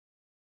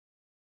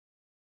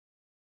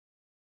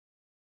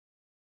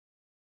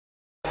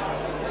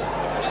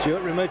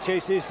Stuart Rimmer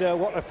chases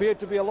what appeared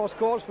to be a lost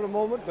cause for a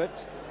moment,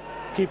 but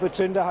keeper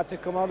Trinder had to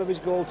come out of his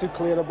goal to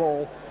clear the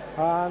ball,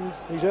 and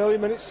these early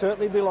minutes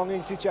certainly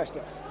belonging to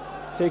Chester,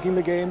 taking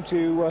the game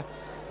to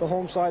the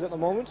home side at the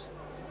moment.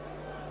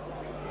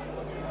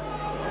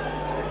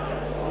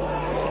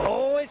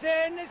 Oh, it's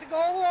in, it's a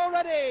goal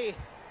already.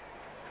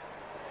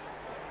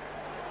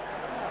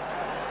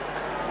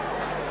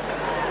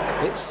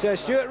 It's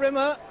Stuart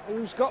Rimmer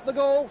who's got the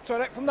goal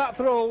direct from that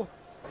throw.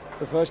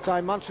 The first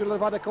time Mansfield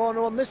have had a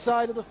corner on this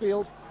side of the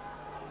field.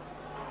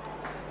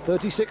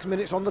 36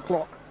 minutes on the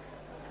clock.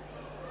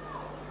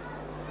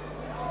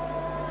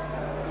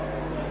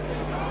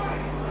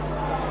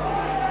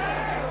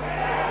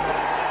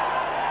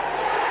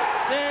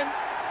 It's in.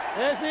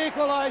 There's the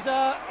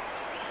equaliser.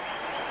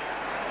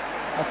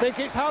 I think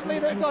it's Hadley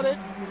that got it.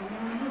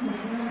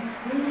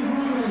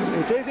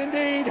 It is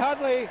indeed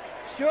Hadley.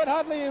 Stuart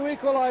Hadley who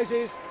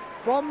equalises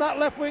from that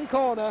left wing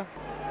corner.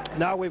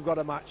 Now we've got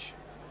a match.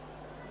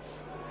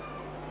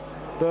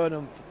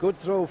 Burnham, good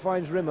throw,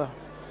 finds Rimmer.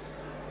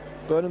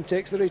 Burnham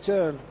takes the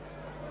return.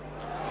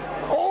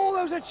 Oh,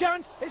 there's a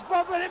chance. It's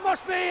bumping, it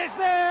must be, it's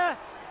there.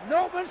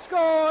 Noteman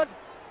scored.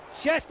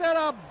 Chester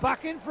are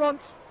back in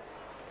front.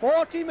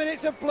 40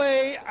 minutes of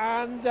play,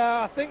 and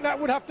I think that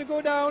would have to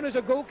go down as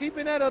a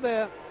goalkeeping error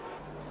there.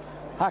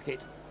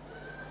 Hackett.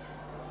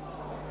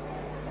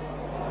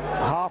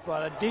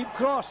 Harper, a deep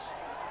cross.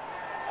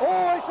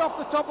 Oh, it's off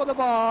the top of the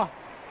bar,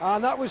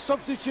 and that was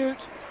substitute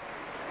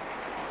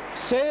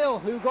Sale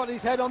who got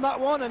his head on that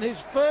one, and his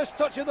first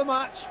touch of the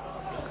match.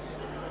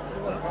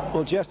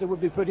 Well, Chester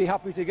would be pretty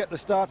happy to get the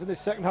start in this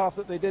second half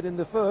that they did in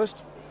the first,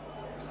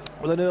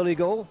 with an early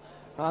goal.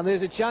 And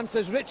there's a chance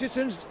as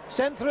Richardson's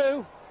sent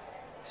through.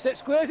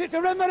 Squares it to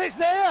Rimmer, it's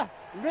there.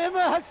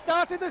 Rimmer has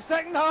started the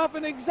second half,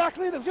 and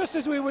exactly just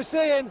as we were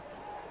saying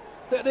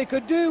that they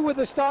could do with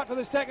the start to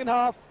the second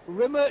half,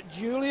 Rimmer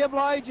duly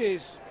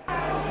obliges.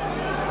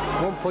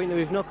 One point that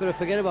we've not got to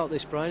forget about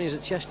this, Brian, is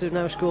that Chester have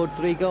now scored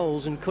 3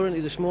 goals, and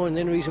currently this morning the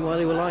only reason why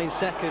they were lying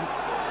second.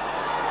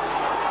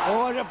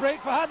 Oh, and a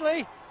break for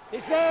Hadley.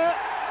 It's there.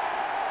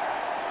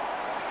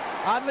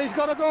 Hadley's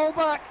got a goal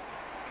back.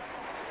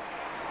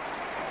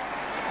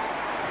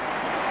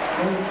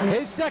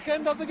 His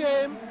second of the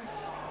game.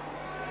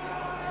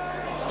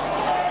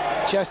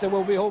 Chester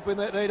will be hoping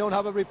that they don't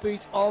have a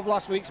repeat of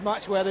last week's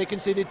match where they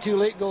conceded 2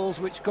 late goals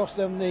which cost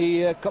them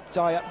the cup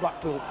tie at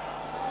Blackpool.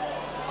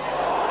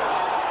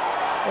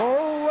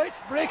 Oh,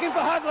 it's breaking for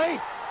Hadley.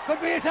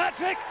 Could be his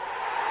hat-trick.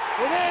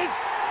 It is.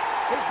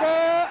 It's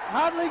there.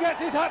 Hadley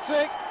gets his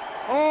hat-trick.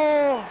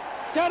 Oh,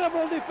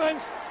 terrible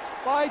defence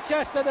by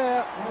Chester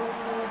there.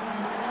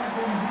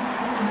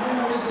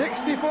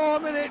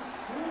 64 minutes.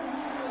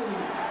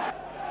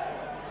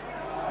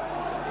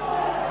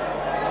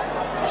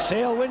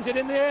 Sale wins it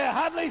in the air.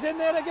 Hadley's in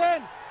there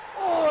again.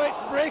 Oh, it's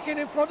breaking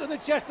in front of the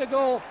Chester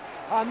goal.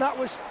 And that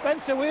was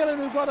Spencer Whelan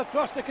who got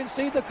across to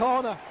concede the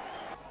corner.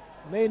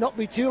 May not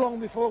be too long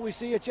before we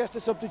see a Chester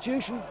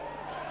substitution.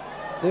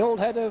 The old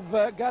head of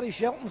Gary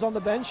Shelton's on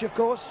the bench, of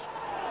course.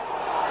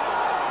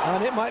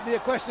 And it might be a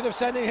question of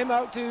sending him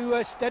out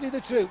to steady the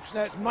troops.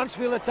 Now it's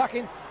Mansfield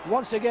attacking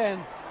once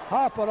again.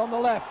 Harper on the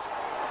left.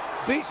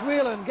 Beats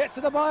Whelan, gets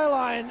to the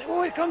byline.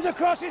 Oh, it comes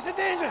across, it's a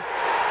danger.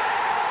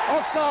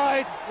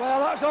 Offside. Well,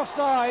 that's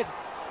offside.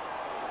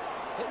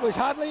 It was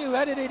Hadley who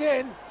headed it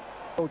in.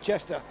 Oh,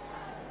 Chester,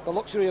 the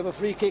luxury of a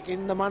free kick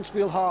in the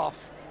Mansfield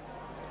half.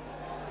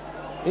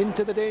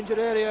 Into the danger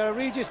area,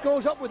 Regis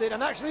goes up with it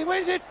and actually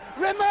wins it.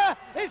 Rimmer,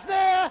 it's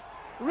there.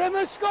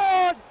 Rimmer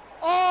scored.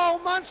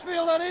 Oh,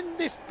 Mansfield are in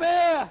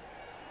despair.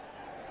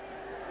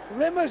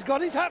 Rimmer's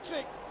got his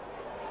hat-trick.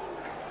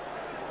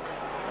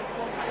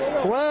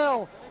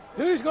 Well,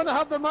 who's going to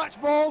have the match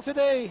ball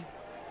today?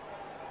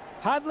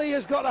 Hadley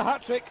has got a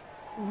hat-trick.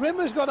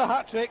 Rimmer's got a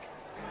hat-trick.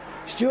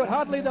 Stuart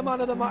Hadley, the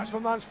man of the match for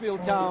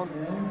Mansfield Town.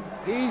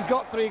 He's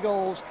got 3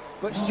 goals,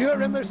 but Stuart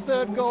Rimmer's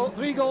 3rd goal,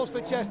 3 goals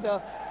for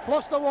Chester,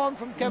 plus the one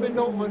from Kevin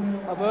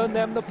Noteman, have earned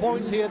them the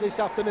points here this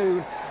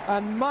afternoon.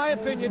 And my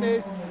opinion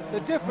is the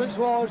difference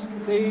was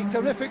the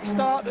terrific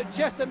start that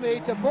Chester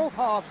made to both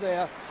halves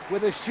there,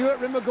 with a Stuart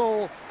Rimmer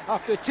goal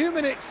after 2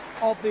 minutes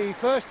of the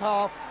first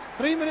half,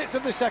 3 minutes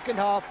of the second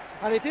half,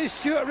 and it is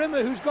Stuart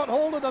Rimmer who's got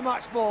hold of the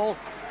match ball,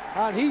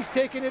 and he's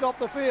taking it off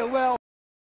the field well.